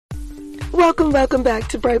Welcome back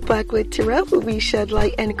to Bright Blackwood Tarot, where we shed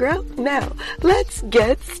light and grow. Now, let's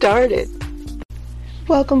get started.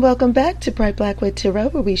 Welcome back to Bright Blackwood Tarot,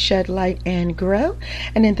 where we shed light and grow.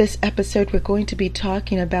 And in this episode, we're going to be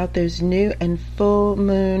talking about those new and full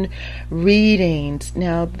moon readings.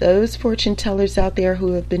 Now, those fortune tellers out there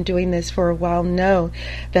who have been doing this for a while know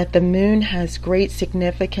that the moon has great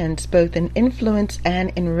significance, both in influence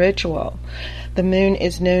and in ritual. The moon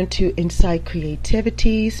is known to incite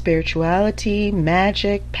creativity, spirituality,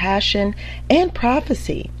 magic, passion, and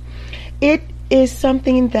prophecy. It is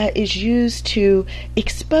something that is used to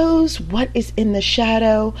expose what is in the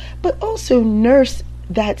shadow, but also nurse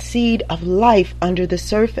that seed of life under the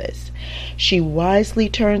surface. She wisely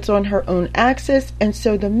turns on her own axis, and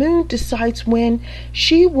so the moon decides when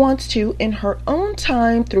she wants to, in her own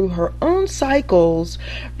time, through her own cycles,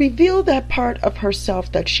 reveal that part of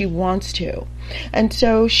herself that she wants to. And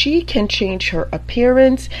so she can change her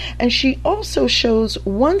appearance, and she also shows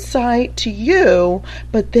one side to you,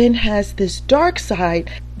 but then has this dark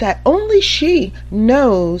side that only she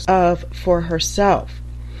knows of for herself.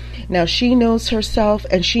 Now, she knows herself,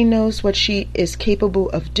 and she knows what she is capable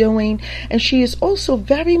of doing, and she is also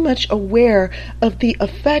very much aware of the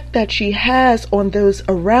effect that she has on those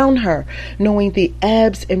around her, knowing the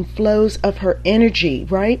ebbs and flows of her energy,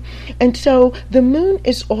 right? And so the moon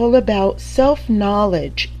is all about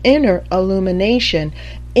self-knowledge, inner illumination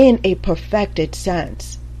in a perfected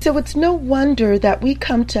sense. So it's no wonder that we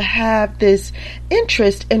come to have this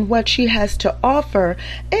interest in what she has to offer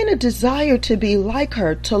and a desire to be like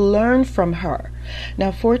her, to learn from her.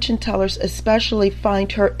 Now, fortune tellers especially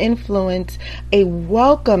find her influence a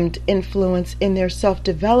welcomed influence in their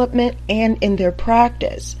self-development and in their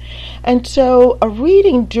practice. And so a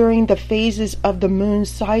reading during the phases of the moon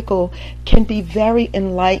cycle can be very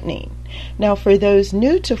enlightening. Now, for those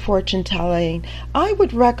new to fortune telling, I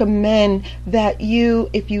would recommend that you,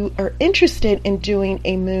 if you are interested in doing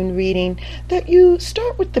a moon reading, that you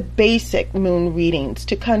start with the basic moon readings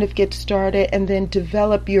to kind of get started and then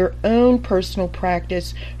develop your own personal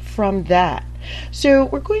practice from that. So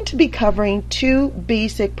we're going to be covering two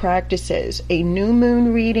basic practices, a new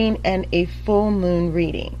moon reading and a full moon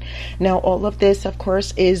reading. Now, all of this, of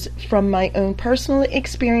course, is from my own personal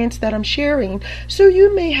experience that I'm sharing, so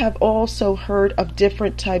you may have also heard of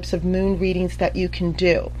different types of moon readings that you can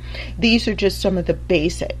do. These are just some of the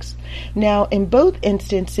basics. Now, in both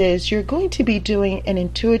instances, you're going to be doing an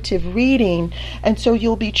intuitive reading, and so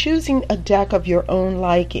you'll be choosing a deck of your own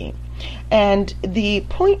liking. And the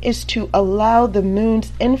point is to allow the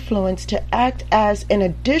moon's influence to act as an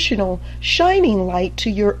additional shining light to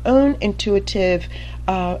your own intuitive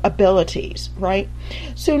abilities, right?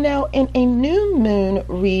 So now in a new moon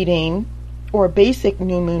reading or basic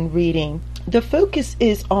new moon reading, the focus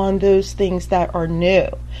is on those things that are new.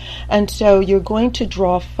 And so you're going to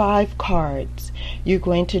draw 5 cards. You're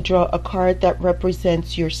going to draw a card that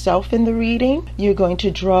represents yourself in the reading. You're going to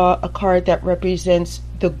draw a card that represents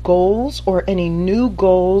the goals or any new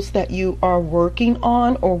goals that you are working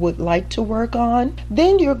on or would like to work on.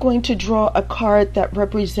 Then you're going to draw a card that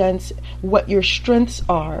represents what your strengths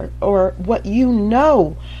are or what you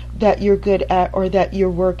know that you're good at or that you're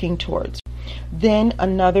working towards. Then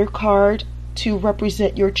another card to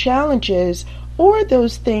represent your challenges or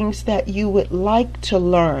those things that you would like to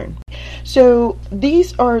learn. So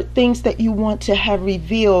these are things that you want to have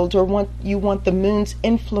revealed or you want the moon's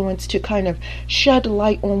influence to kind of shed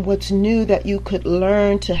light on what's new that you could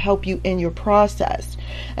learn to help you in your process.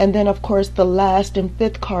 And then, of course, the last and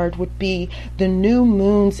 5th card would be the new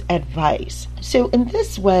moon's advice. So in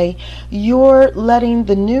this way, you're letting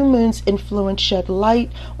the new moon's influence shed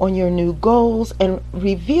light on your new goals and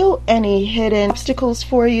reveal any hidden obstacles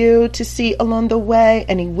for you to see along the way,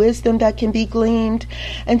 any wisdom that can be gleaned,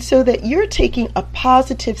 and so that you're taking a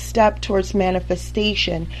positive step towards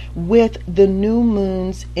manifestation with the new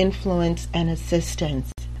moon's influence and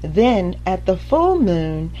assistance. Then at the full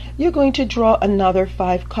moon, you're going to draw another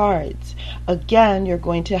 5 cards. Again, you're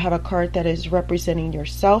going to have a card that is representing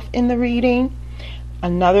yourself in the reading,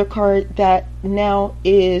 another card that now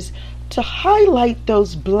is to highlight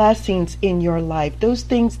those blessings in your life, those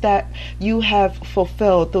things that you have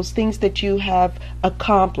fulfilled, those things that you have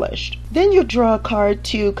accomplished. Then you draw a card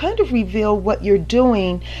to kind of reveal what you're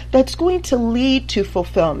doing that's going to lead to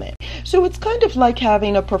fulfillment. So it's kind of like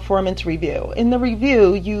having a performance review. In the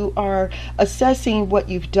review, you are assessing what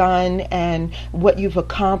you've done and what you've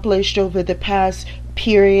accomplished over the past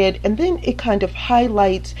period, and then it kind of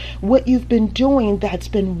highlights what you've been doing that's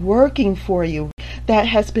been working for you, that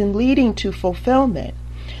has been leading to fulfillment.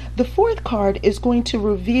 The fourth card is going to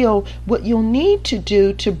reveal what you'll need to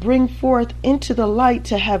do to bring forth into the light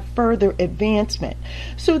to have further advancement.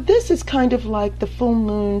 So this is kind of like the full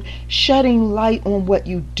moon shedding light on what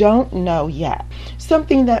you don't know yet.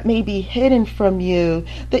 Something that may be hidden from you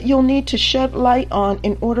that you'll need to shed light on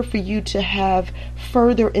in order for you to have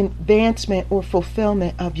further advancement or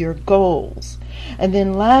fulfillment of your goals. And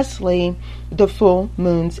then lastly, the full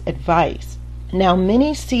moon's advice. Now,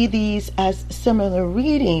 many see these as similar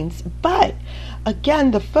readings, but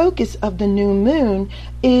again, the focus of the new moon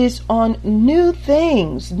is on new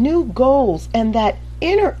things, new goals, and that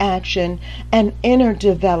inner action and inner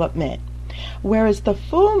development. Whereas the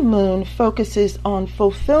full moon focuses on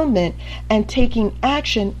fulfillment and taking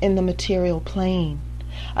action in the material plane.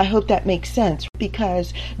 I hope that makes sense,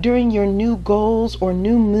 because during your new goals or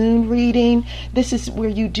new moon reading, this is where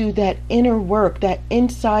you do that inner work, that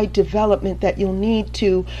inside development that you'll need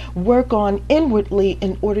to work on inwardly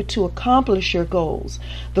in order to accomplish your goals.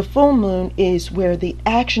 The full moon is where the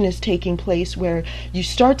action is taking place, where you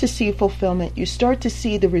start to see fulfillment, you start to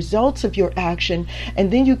see the results of your action,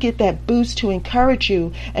 and then you get that boost to encourage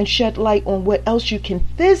you and shed light on what else you can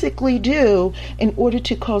physically do in order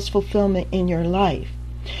to cause fulfillment in your life.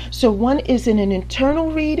 So one is in an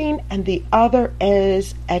internal reading and the other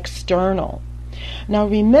is external. Now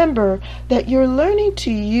remember that you're learning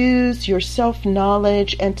to use your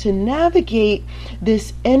self-knowledge and to navigate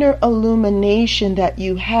this inner illumination that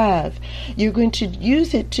you have. You're going to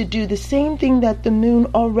use it to do the same thing that the moon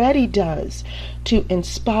already does, to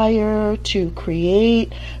inspire, to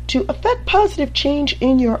create, to affect positive change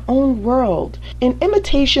in your own world, in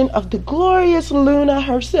imitation of the glorious Luna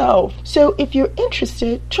herself. So if you're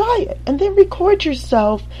interested, try it and then record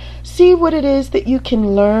yourself. See what it is that you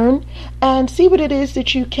can learn and see what it is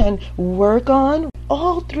that you can work on,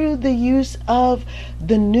 all through the use of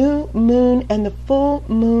the new moon and the full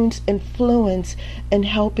moon's influence in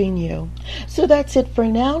helping you. So that's it for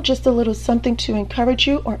now. Just a little something to encourage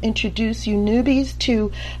you or introduce you newbies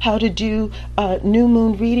to how to do new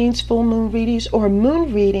moon readings, full moon readings, or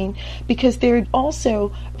moon reading, because there are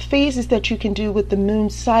also phases that you can do with the moon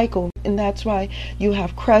cycle. And that's why you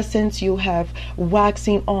have crescents, you have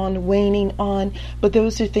waxing on, waning on, but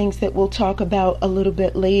those are things that we'll talk about a little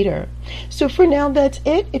bit later. So for now, that's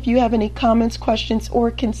it. If you have any comments, questions, or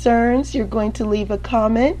concerns, you're going to leave a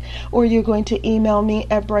comment, or you're going to email me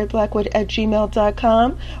at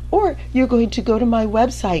brightblackwood@gmail.com, or you're going to go to my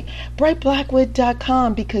website,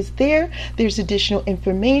 brightblackwood.com, because there's additional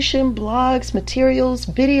information, blogs, materials,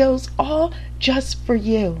 videos, all just for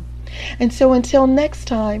you. And so until next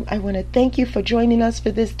time, I want to thank you for joining us for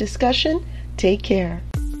this discussion. Take care.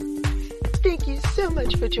 Thank you so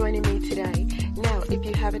much for joining me today. Now, if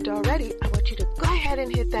you haven't already, I want you to go ahead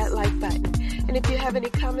and hit that like button. And if you have any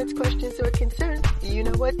comments, questions, or concerns, you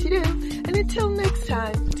know what to do. And until next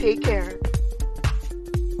time, take care.